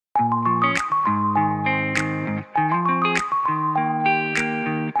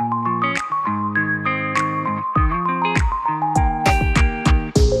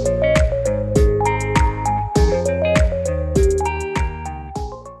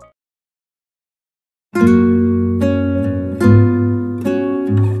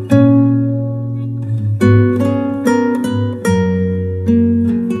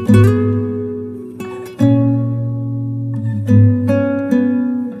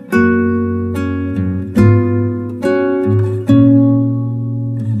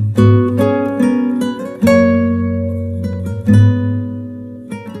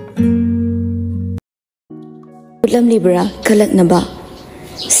Taklam Kalaknaba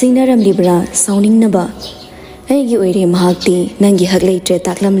Singnaram Libra Sounding Naba Egi Oiri Mahakti Nangi Haglaitre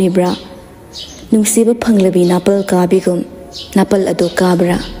Taklam Libra Nungsiba Panglabi Napal Kabigum Napal Ado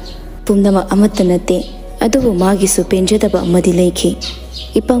Kabra Pumdama Amatanate Adobu Magisu Penjadaba Madileki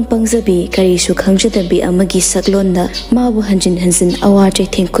Ipang Pangzabi Karishu Kangjadabi Amagi Saglonda Mabu Hanjin Hansin Awaje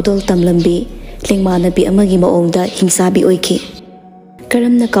Ten Kudol Tamlambi Lingmanabi Amagi Maongda Hingsabi Oiki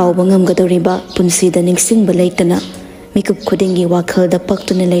Karamna Kaubangam Gadoriba Punsida Ningsing Balaitana Mikup Kudingi Wakal the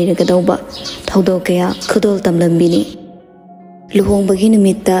Paktuna Later Gadoba Taudokaya Kudol Tamlambini Luhong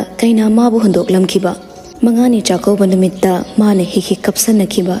Baginamita Kaina Mabu Hundok Lamkiba Mangani Jacoba Namita Mane Hiki Kapsana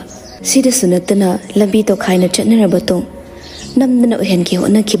Kiba Sida Sunatana Labito Kaina Chatnarabatung Namdana Henki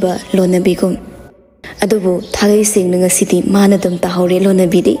Honakiba Lonabi Gum Adobo Thai Sing Nanga City Manadam Tahore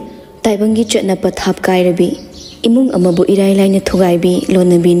Lonabidi Taibangi Chatna Pathap Kairabi Imung Amabu Irai Line Tugaibi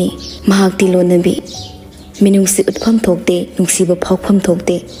Lonabini Mahakti Lonabi Minungsi Utpam Tokte Nungsiba Pokpam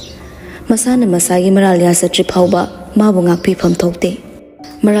Tokte Masana Masagi Maralia Satri Pauba Mabungakpi Pam Tokte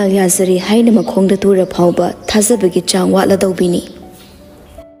Maralia Zari Haina Makongda Tura Pauba Tazabagi Chang Watla Dobini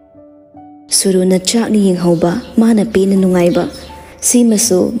Suruna Chakni Ying Hoba, Mana Pin and Nungaiba,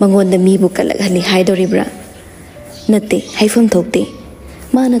 Simasu, Mangon the Mibu Kalakali Haidoribra. Nate, Haifam Tokte,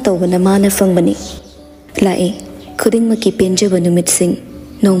 Mana Tobana Mana Fungbani. Lai, Kuding Maki Pinjaba Numit Sing,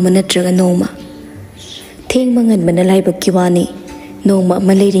 no Manatraga Noma. Ting Mangan Manalaiba Kiwani, Noma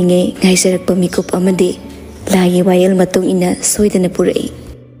Maladinge, Gaiser Pamikup Amade, Lai Wail Matung Ina, Soidanapure.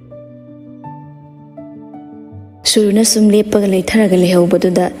 Suruna Sum Lepagale Taragale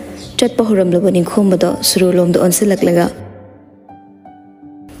Hobaduda. Chat Pahuram Labaning Komodo, Surulom the Onsilakaga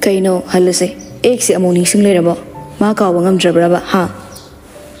Kaino, Halase, Exi among Sing Lerabo, Maka Wangam Jabraba, ha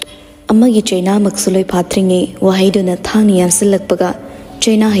Amagi China Maxule Patringi, Wahiduna Tani and Silakpaga,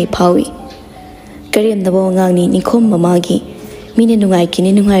 China Hai Pawi Kariam the Bongani, Nikom Mamagi, Minungai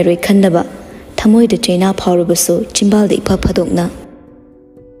Kininungai Kandaba, Tamoy the China Powerbaso, Chimbaldi Papadogna.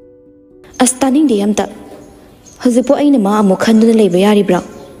 A stunning diamta Hazipo Ainama Mokanda Lebayari Brow.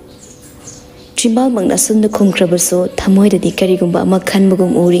 Chimbal Magnasun the Kumkrabaso, Tamoy the Dikarigumba Makan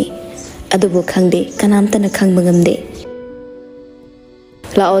Bugum Uri, Adobo Kangde, Kanamtana Kang Magamde.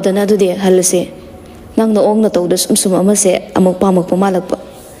 La Odanadu de Halase, Nang the Ong the Todas Sumamase, Amokpamak Pomalapa.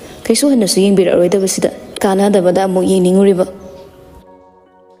 Kaisu and the swing beer already visita, Kana the Badamo Yining River.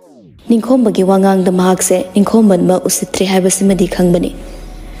 Ninkomba Giwangang the Mahakse, Ninkomban Ma Usitri Habasimadi Kangbani.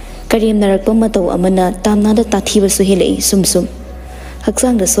 Karim Narakpomato Amana, Tamnada Tatiba Suhile, Sumsum.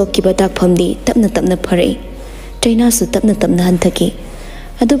 Haksang the Sokiba Dak Pamdi, Tapna Pare, China su Tapna Hantaki,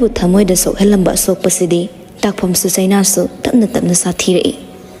 Adubu Tamoy the Sok Helamba Sok Pasidi, Dak Pam Susaina su Tapna Satire.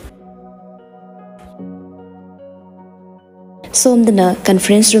 Som the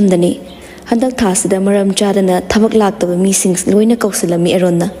conference room the ni, Handak Tas the Maram Jadana, Tabak Lak the Missings, Luina Kosalami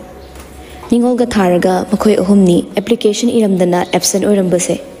Erona. Ningolga Taraga, Makoi Homni, application Iram dana, absent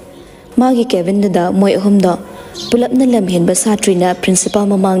Urambase. Magi Kevin the Moy Homda. Pulap na lamhin ba satrina principal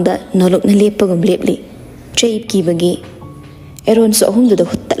mamangda nolok na lepagum lepli. Chaip kibagi. Eron sa ahum da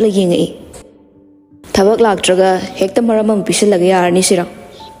hutat lagi ngai. Tabak lagtraga hekta maramang pisal lagi yar ni sirang.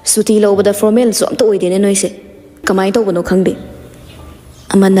 Suti lo ba da formal so amta oide ne noise. Kamay to bano khangde.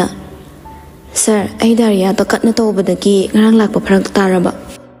 Amana. Sir, ay dariya to kat na to ba da ki ngarang lak pa pharang taraba.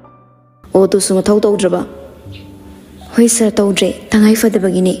 O to suma thaw to draba. Hoy sir tawdre tangay fada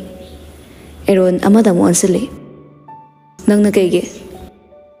bagini. Eron amada mo ansili. Nang nagayge.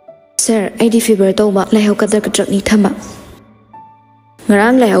 Sir, ID fever toba lahaw kadar kadrak ni tama.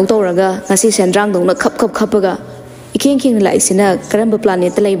 Ngarang lahaw toraga ngasi sendrang dong na kapaga. Iking na laisina karamba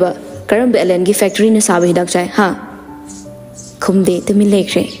planet layba karamba LNG factory na sabi hidak chay ha. Kumde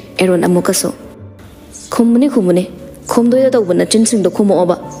tamilekre Eron amukaso. Kumune. Kumdoy da daw na chinsing do kumo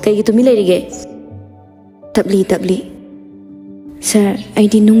oba kay tumilege. Tabli. Sir,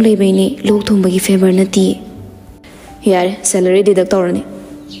 ID nung laybay ni log tumbagi fever na ti. Yare, salary deduct ni.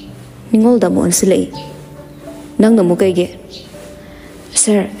 Ningol da mo ansilay. Nang na mo kayge.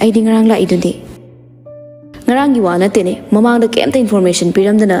 Sir, ay di ngarang la idudi. Ngarang giwa na tini, mamang da kemta information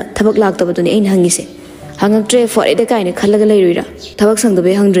piram da na tabak lagta ba duni ay nahangisi. Hangag tre for eda kay na khalaga layrira. Tabak sang da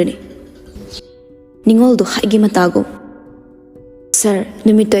be hangdre ni. Ningol do haigi matago. Sir,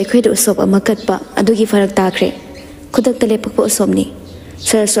 numito ay kway da usop amakat pa adugi farak takre. Kudak tale pakpo usop ni.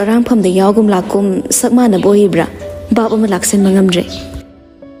 Sir, sorang pam da yawgum lakum sakma na bohibra. Baba malaksen mangamdre.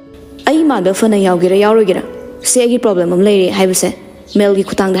 Ay mada fana yawgira yawrogira. Se agi problem am layre haibase. Mel gi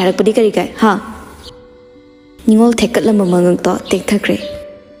kutang da harak padi kari kai ha. Ningol tekat lama mangang to tek thakre.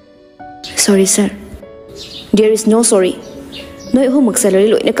 Sorry sir. There is no sorry. Noi ho mag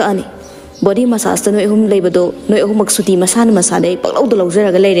salary loina ka ani. body massage to no hum labado no hum suti masana masade paklau do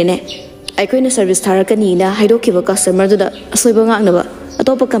lawjaraga leirene aikoina service tharakani na haidokiba customer da asoiba ngangnaba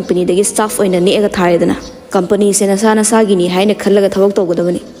atopa company dagi staff oina neega tharedana company se nasana sagini haina khallaga thabak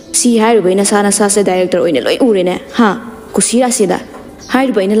tawgodabani si hairubaina sana sa se director oina loi urene ha kusira sida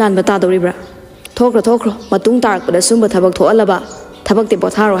hairubaina lanba ta doribra thokro matung tarakpada sumba thabak thoalaba thabak te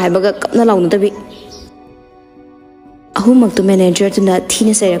botharo haibaga kapna lawnadabi ahumak tu manager tu na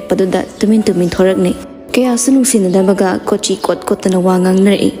thina sayak paduda tumin thorakne kaya sunung sinadabaga kochi kotna wangang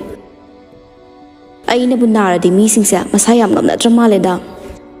nari aina bunara di mi singsa masayam ngamna tramaleda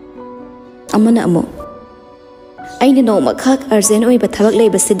amana amo aina no makhak arzen oi bathabak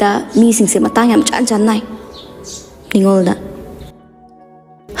leibasida mi singse matang yam chan nai ningolda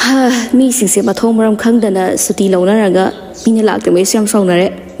ha mi singse mathong maram khangdana suti launaraga mina lakte mai syang saunare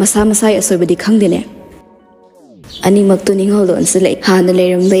masa masai asoibadi khangdene ani maktu ningoldo ansle hana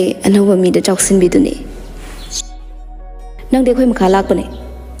leirambe anawa mi da choksin biduni nang de khoi makha lakpane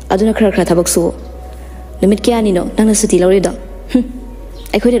aduna khara thabak su limit kya ni no nang suti lawri do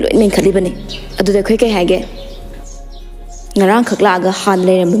ai khoi de loi men khali bane adu de khoi kai hage ngarang khakla ga han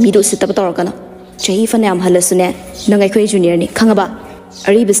leiram mi do sit tab tor kana chahi fanam halasune nang ai khoi junior ni khangaba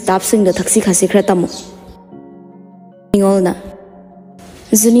ari bi staff sing da thaksi khasi khra tamu ningolna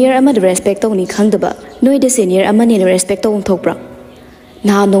junior ama de respect to ni khangdaba noi de senior ama ni respect to thokpra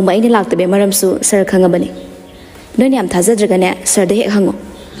na no mai ni lakte be maram su sir khangabani noi ni am thajadraga ne sir de hek hango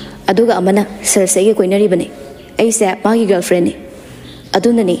aduga amana sir se ge koinari bane ai se ma gi girlfriend ni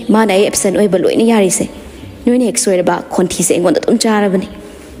aduna ni ma na ai absent oi baloi ni yari se noi ni exoira ba khonthi se ngon da tum chara bane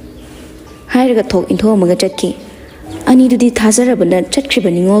hairaga thok intho amaga chatki ani dudi thajara bana chatkri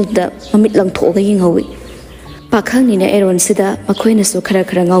bani ngol da mamit lang thoga ying hawi pakhang ni na Arun sida makhoina su khara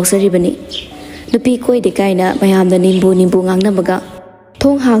ngausari bani nupi koi de kaina mayam da nimbu ngang baga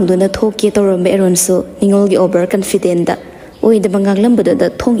thong hang du na thoki torom Arun su ningol gi over confident da oi da bangang lambada da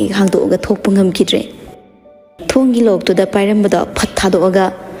thong gi hang do ga thok pungam kidre thong gi lok tu da pairam bada phat tha do ga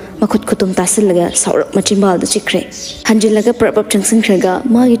makhut khutum tasil laga saurap machimbal da chikre hanjilaga prapap changsing khraga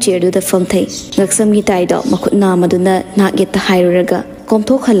ma gi chair du da fam thai ngaksam gi tai da makhut na maduna na ge ta hairuraga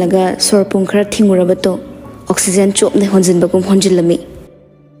komthok khalaga sorpung khara thinguraba to oxygen chop ne honjin bagum honjilami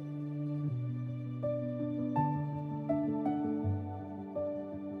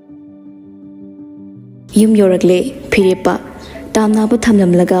yum yorakle phirepa tamna bu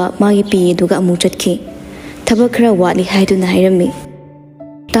thamlamlaga magi pi duga amu chatki thaba khara wali haiduna hairami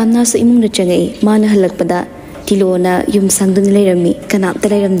tamna su imung na changai mana halakpada tilona yum sangdun leirami kanam ta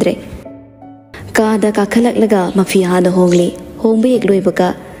leiramdre ka da ka khalak laga mafi ha da hongli hongbe ek loibaka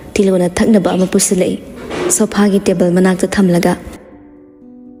tilona thakna ba ma pusilai sofa gi table manak ta thamlaga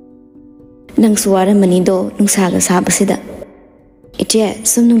nang suwara mani do nungsa ga sa basida iche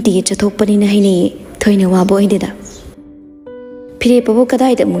sum nung ti chathok pani na haini thoina wa bo ideda phire pabo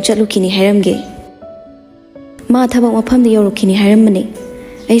kadai da mu chalu kini hairamge ma thabak mafam da yoru kini hairam mani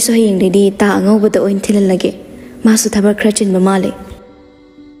ai so hing ledi ta angau ba da oin thilan lage ma su thabar khrachin ba male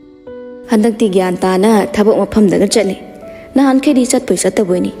handak ti gyan ta na thabak mafam da ga chale na han khedi chat paisa ta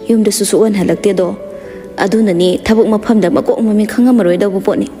boini yum da su su on halak te do aduna ni thabuk mafam da makok mami khanga maroi da bu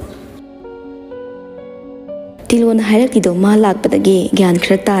poni tilon hairak do ma lak padagi gyan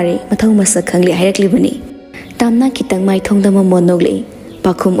khra tare mathau masa khangli hairak libani tamna kitang mai thong da ma monogli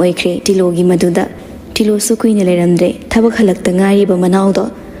pakhum oikhre tilogi maduda tilo su kuine leramdre thabuk halak ta ngari ba manau do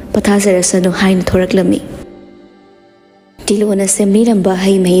pathasara sanu hain thoraklami tilona semli ramba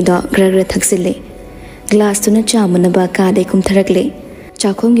hai mai do gragra thaksile glass tuna chamana ba ka de kum tharakle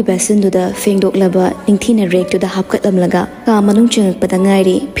chakhom gi basin du da fengdok laba ningthina rek tu da hapkat lamlaga ka manung chengak pada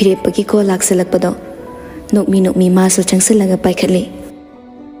ngairi phire pagi ko laksalak pado nokmi ma so changsilaga paikhatli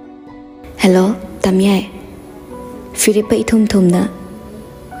hello tamyai phire pa ithum thumna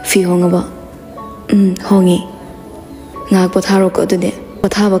fi hongaba hongi ngak potharo ko du de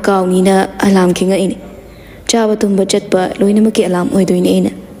pothaba kaw ni na alam kinga ini chaba tumba chatpa loina ma ke alam oidoine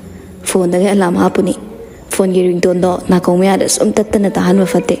ina phone da alam hapuni phone gi ringtone do na ko me ada som tattana tahan wa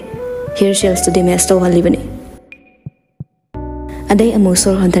fate hair shells to the master halibani adai amu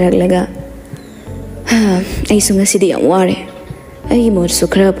sor hantarak laga ai sunga sidi yam ware ai mo su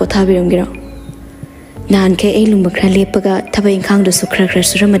khra potha biram gira nan ke ai lumba khra lepaga thabai khang do su khra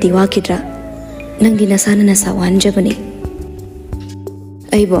suramadi wa kidra nangi nasana na sawan jabani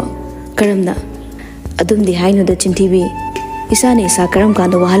ai bo karamna adum di hainu da chintibi isane isa karam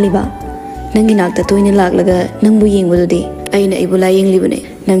kan do wahaliba nangi nakta toina laklaga nangbu yengwadudi aina ibula yenglibane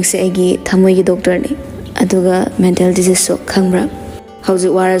nangse aigi thamoi gi doctor ni aduga mental disease so khangbra hauji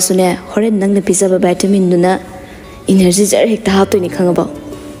wara sune horen nangna pizaba vitamin duna energy jar hekta haptoi ni khangaba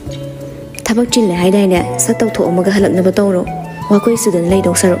Tabak chille haidayne satau tho amaga halaknaba tawro wakoi sudan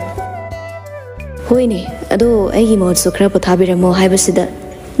leidok saro hoine ado aigi mod su khara pothabiramo haibasida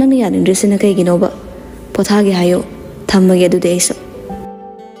nangni yanindresina kaiginoba pothagi hayo thammage adu deiso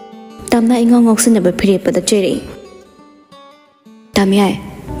tamna ingong ngoksinaba phirepada cheri tamyai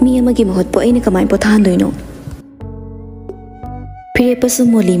mi amagi mahot po aina kamai pothandoino phirepasu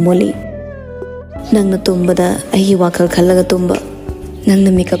moli moli nangna tumbada aigi wakal khallaga tumba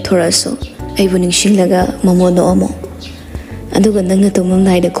nangna makeup thoraso aibu ningsinglaga mamono amo aduga nangna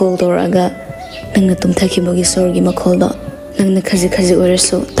tumamnaida call toraga nangna tumthakibagi sorgi makholdo nangna khaji khaji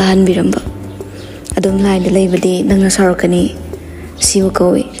oraso tahanbiramba adum laida leibadi nangna sarakani siwa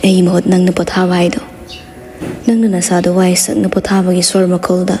kowi ai mahot nangna pothaba haido nangna nasado waisak na pothabagi sor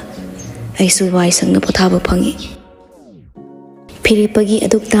makholda aisu waisak na pothaba phangi phiripagi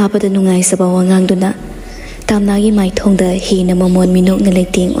aduk tabada nungai saba wangangduna tamnagi maithongda hina mamon minok na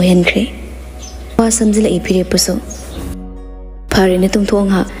leiting oyankhre wa samjila I phiripaso phare ne tumthong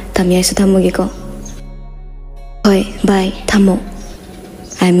ha tamyai su thamogi ko hoi bye thamo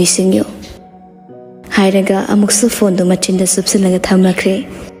I'm missing you hairaga amuksu phone do machinda subsilaga thamlakhre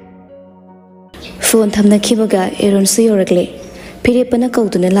phone thamna khibaga Arun su yorakle phiripana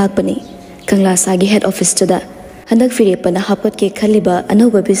kauduna lakpani kangla sagi head office tada handak phiripana hapat ke khaliba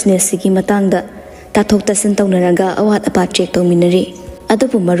anoba business sigi matangda tathok tasin tawnaraga awat apa check tawminari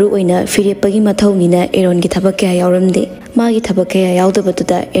adubu maru oina phiripagi mathawnina Arun gi thabak kya yawramde magi thabak kya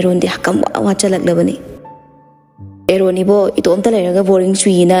yawdabatuda Arun di hakam wa chalaklabani Arun ibo itomta leraga boring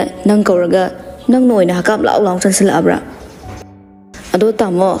chuina nang kauraga nang noina hakam law law chansilabra ado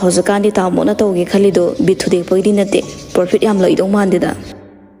tamo hozakandi tamo na tawgi khalido bithude pagdi nate profit yam loi dong mandida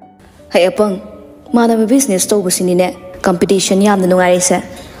hay apang mana business tawbasini ne competition yam na ngai se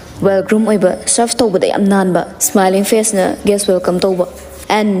well groom oiba serve tawbada yam nanba smiling face na guest welcome tawba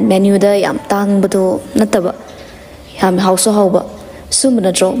and menu da yam tangbado nataba yam house hawba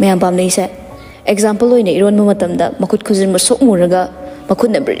sumna dro meyam pamnei se example oina iron ma matamda makut khujin ma sok muraga makut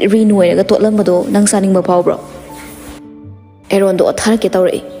na renueraga totlambado nang saning ma phawbro Arun do athar ke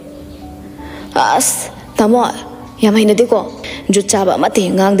tawrei as tamo yam haina de ko ju chaba mate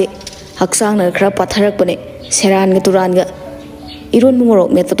ngang de haksang na khra patharak bane seran ga turan ga Irun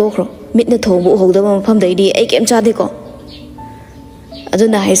mumorok met patokro mitna thobu hogdaba mafam daidi ai kem chade ko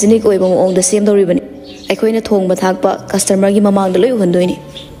aduna hygienic oiba ong da sem dori bani aikoina thongba thakpa customer gi mamang da loi hondoini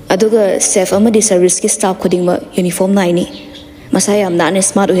aduga chef amadi service ki staff khudingma uniform naini masa yam na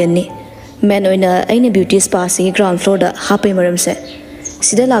smart oyenni men oina aina beauty spa si ground floor da hapai maram se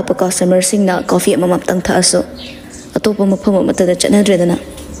sida lakpa customer singna coffee amam tang tha aso atopa mafam amata da chanadredana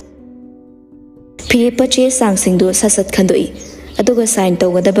phirepa che sang singdu sasat khandoi aduga sign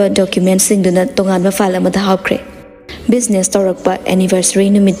tawgadaba documents singduna tonganba file amada hapkhre business torakpa anniversary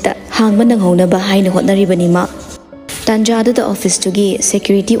numitta hangba nanghona ba haina hotnari bani ma tanjada da office tugi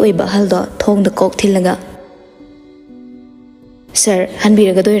security oiba haldo thong da kok thilaga sir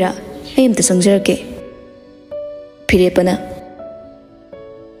hanbiraga doira ayamta sangjarke phirepana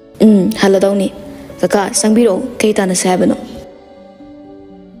haladawni kaka sangbiro keitana sabano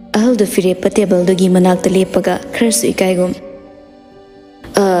ahal do phirepa table dogi manakta lepaga kharasu ikaigum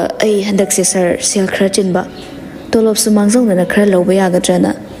ai handak se sir sel khara chinba tolop su mangzongna khara loba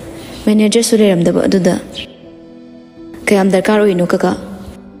yagadrana manager su reramdaba aduda kayam darkar oino kaka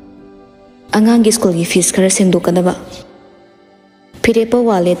angang gi school gi fees khara sengdokanaba phirepa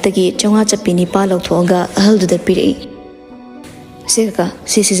wallet tagi chonga chapini pa lauthoga ahalduda pirei se kaka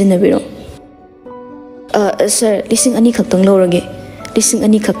si season biro sir lising ani khaktang lorage lising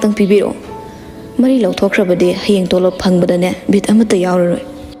ani khaktang pibiro mari lauthokhrabade hayeng tolop phangbadane bit amata yawroi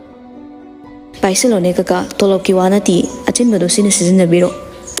paiselone kaka tolop ki wanati achinbado sina season biro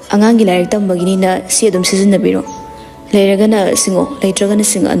angang gi laik tambagini na si adum season biro leiragana singo leitragana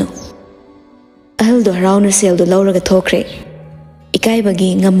singano ahaldo harauna sel do lauraga thokre ikaibagi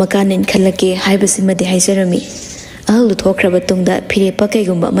ngammakanin khallake haibasimadi haijarami ahaldo thokraba tungda phirepa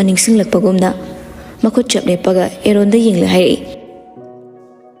kaigumba maningsinglakpagumna makut chapne paga Arun da yingla hairi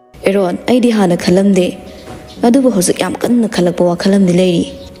Arun aidi hana khalamde adubu hojik yam kanna khalakpa wa khalamdi leiri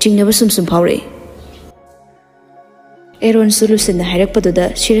jingnaba sumsum phawre Arun solution na hairakpaduda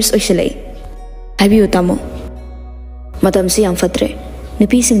serious oisalai habiu tamo matam si yam fatre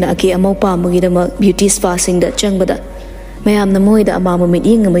nupi singna aki amau pamagidama beauty spa singda changbada mayamna moida amama mit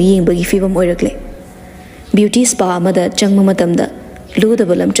yingama yingbagi fibam oirakle beauty spa amada changma matamda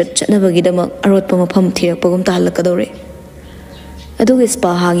ludaba lamchat chatnabagidama arotpa mafam thirakpagum tahalakadore aduga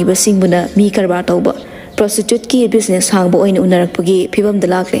spa hangiba singbuna mi karbar tawba prostitute ki business hangba oina unarakpagi fibam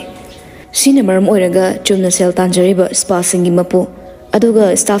dalakle sina maram oiraga chumna sel tanjariba spa singi mapu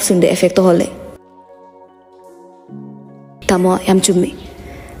aduga staff sing de effect to hole tamo yam chummi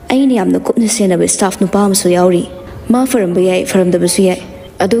aini yamna kupna senaba staff nu pam su yauri ma faram ba yai faram da basu yai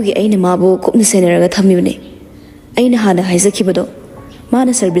adugi aini ma bo kupna senaraga thamibne aina hana haizakibado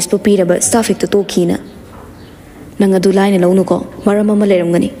mana service po piraba staff ek to khina nang adu line launu ko maram ama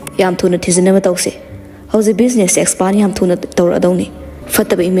leramgani yam thuna thizina ma tawse hauze business expand yam thuna tawra adawni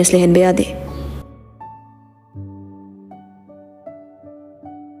fataba image lehen be ade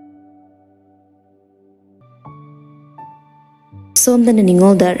somdana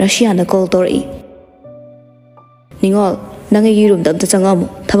ningol da Russia na call tori ningol nangai room da changamu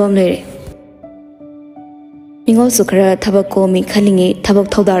thabam lere ningol sukra thabak ko mi khalingi thabak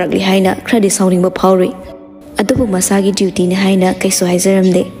thaudarakli haina khradi sounding ba phawri adubu masagi duty ni haina kaiso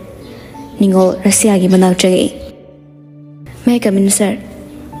haizaramde ningol Russia gi manak chagi may come in sir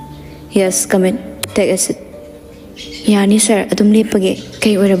yes come in take a seat yani sir adum lepage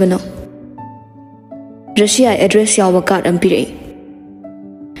kai oirabano Russia address yawa card ampire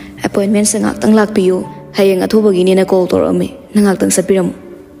appointment sangak tang lakpiyu hayeng athubagi ni na call torami nangak tang sapiram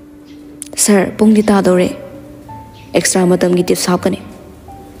sir pungdi ta dore extra matam gi tips hapkani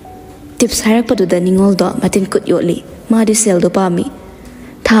tips harak padu da ningol do matin kut yoli ma di sel do pami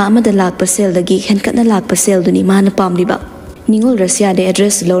tha amada lakpa sel dagi henkat na lakpa sel duni ma na pamli ba ningol Russia de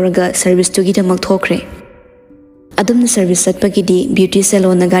address loraga service to gi damak thokre adum na service satpagi di beauty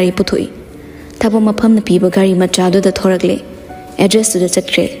salon na gari puthoi thabo mafam na piba gari macha do da thorakle address to the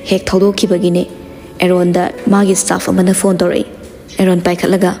chatre hek thodo ki bagine Arun da magi staff amana phone tori Arun pai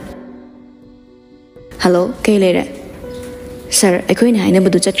khatlaga hello kai lere sir akoi na haina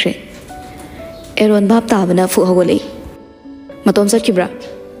badu chatre Arun bab ta bana fu hogoli matom sar kibra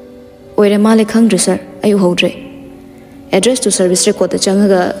oire male khangdre sir ayu hodre address to service record da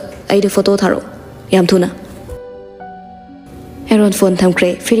changaga ai de photo tharo yam thuna Arun phone thamkre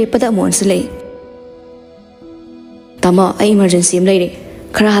fire pada mon slei tama ai emergency am leire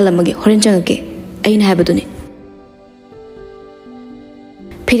khara halamage horen changake aina habaduni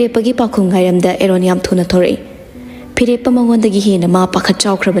phire pagi pakhung ngairam da Arun yam thuna thori phire pamangon dagi hina ma pakhat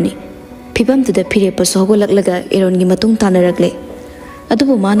chawkhrabani phibam tu da phire pa sogo laklaga Arun gi matung tanarakle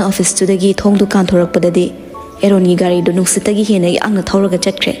adubu mana office tu dagi thong du kan thorak padadi Arun gi gari du nuksitagi hina angna thoraga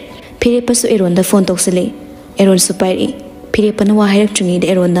chatkre phire pa su Arun da phone toksile Arun su pairi phire pa na wa hairak chungi da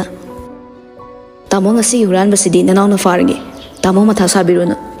Arun na tamo ngasi huran basidi nanaw na fargi tamo matha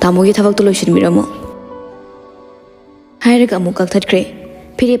sabiruna tamo gi thabak to loisin miramo hairaga amu kalthatkre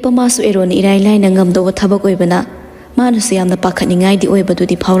phire pa ma su Arun irai lai na ngam do thabak oibana manu se yamna pakhaningai di oibadu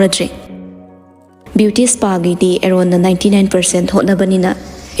di phauradre beauty spa gi di Arun na 99% hotna banina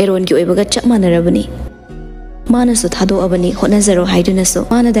Arun gi oibaga chap manarabani mana su thado abani hotna zero haiduna so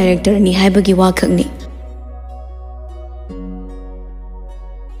mana director ni haibagi wa khakni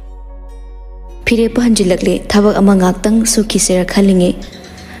phire pa hanjilakle thabak ama ngaktang sukhi sera khalinge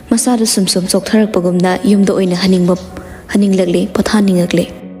masadu sumsum choktharak pagumna yumda oina haninglakle pathaningakle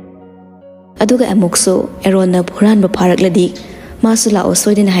aduga amukso Arun na phuran ba pharakladi masula o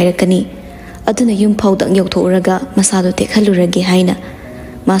soidina hairakani aduna yum phawdang yokthuraga masadu tekhalurage haina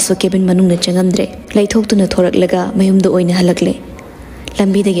masu cabin manungna changamdre laithoktuna thoraklaga mayumda oina halakle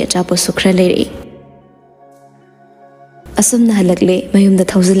lambi dagi achapo sukhra leiri asumna halakle mayumda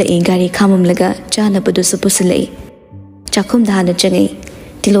thawzila e gari khamamlaga chana padu supusile chakhum dana changai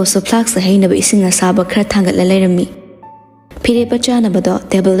tilo so flak sa haina ba isinga saba khra thangatla leirami phire pa chana bado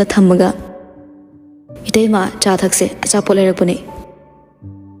table da thamaga iteima cha thakse achapo leirakpune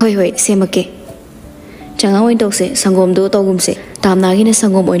hoi semake changa oin tokse sangom do togumse tamnagi na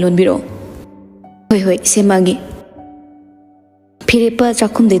sangom oilon biro hoi semagi phire pa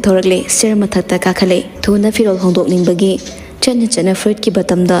chakhum de thorakle ser mathakta kakhale thuna firol hongdok ningbagi chana fruit ki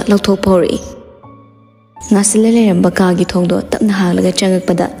batam da lokthok phori ngasile leramba ka gi thongdo tapna halaga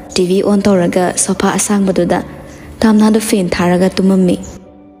changakpada TV on toraga sofa asang baduda tamna do fan tharaga tumammi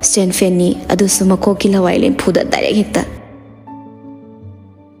stand fan ni adu sumako ki lawai lem phuda direct hekta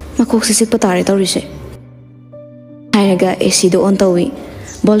makok sisik patare tawrise hairaga AC do on tawi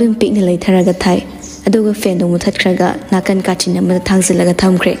volume pick ni lai tharaga thai aduga fan do muthatkhraga nakan kachin amada thangsilaga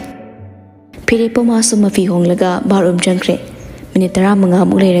thamkhre phire poma suma fi honglaga barum jangkhre minute 15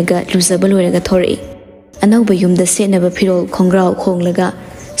 muk leiraga luzaba loiraga thori anauba yumda senaba phirol khongrau khonglaga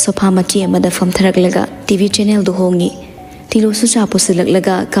sofa machi amada famtharaklaga TV channel do hongi tilo su cha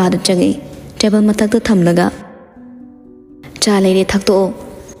pusilaklaga ka da changi table matak da thamlaga cha leire thakto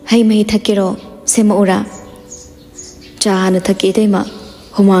hai mai thakiro sema ora cha na thaki teima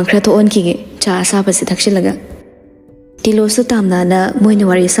humang khra to on kige cha sa pasi thaksilaga tilo su tamna na moina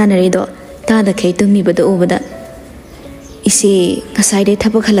wari sanari do ta da khei tumi bada obada Isi ngasai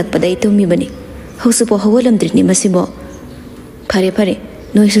thapok halakpadai tumibani. Hausupo hawalamdrini masibo. Pare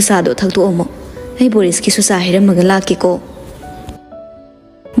noi susado thaktu omo. Ai Boris ki susa hiramaga laki ko.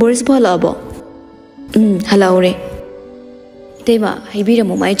 Boris bola abo. Halaure. Itema haibira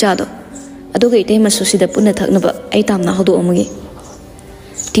mo mai chado. Aduga itema susida punna thaknaba ai tamna hodo omogi.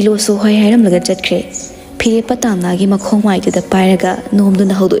 Tilo so hoy hairam laga chatkre. Phire patamna gi makhong mai da pairaga nomdu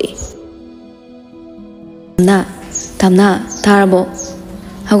na hodoi. Tamna tarabo.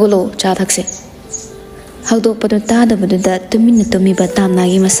 Hagolo cha thakse. Hagdo padu tada badu da tumin tumi ba tamna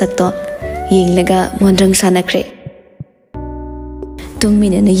gi masakto yinglaga mondrang sanakre.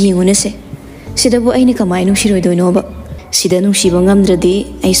 Tumina na yingune se. Sidabu aini kamai nungsiroi doino ba. Sida nungsiba ngamdradi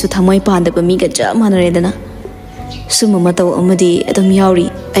aisu thamai pandaba miga ja manaredana. Suma mataw amadi adum yauri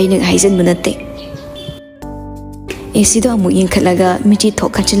aina haijanba natte. Esido amu yingkhalaga miti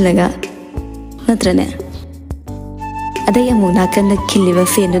thokhachillaga natrane. Adai amu nakanda khilliba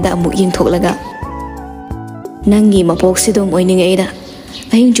fen da amu yingthoklaga. Nangi mapok sidom oiningaida.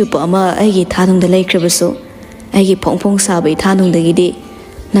 Ahin chupa ama aigi thanungda laikrabaso. Aigi phongphong sabai thanungdagidi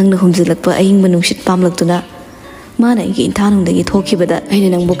nangna humjilakpa ahin manungsit pamlaktuna. Mana aigi thanungdagi thokibada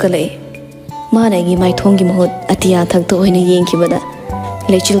aina nangbu kalai. Mana aigi maithonggi mahut atiya thakto oina yengkibada.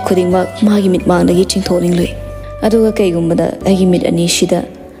 Lechil khudingmak magi mitmangdagi chingthoningloi. Aduga kaigumbada aigi mit ani shida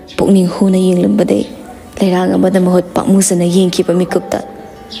pukning huna yenglambadai. Leirang amada mahut pakmusana yengkiba mikupta.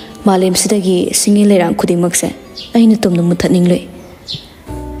 Malem sidagi singi leirang khudingmakse aina tumna muthatningloi.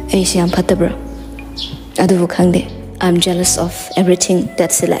 Aisi am phatabra. Adubu khangde. I'm jealous of everything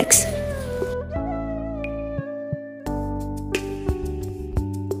that selects.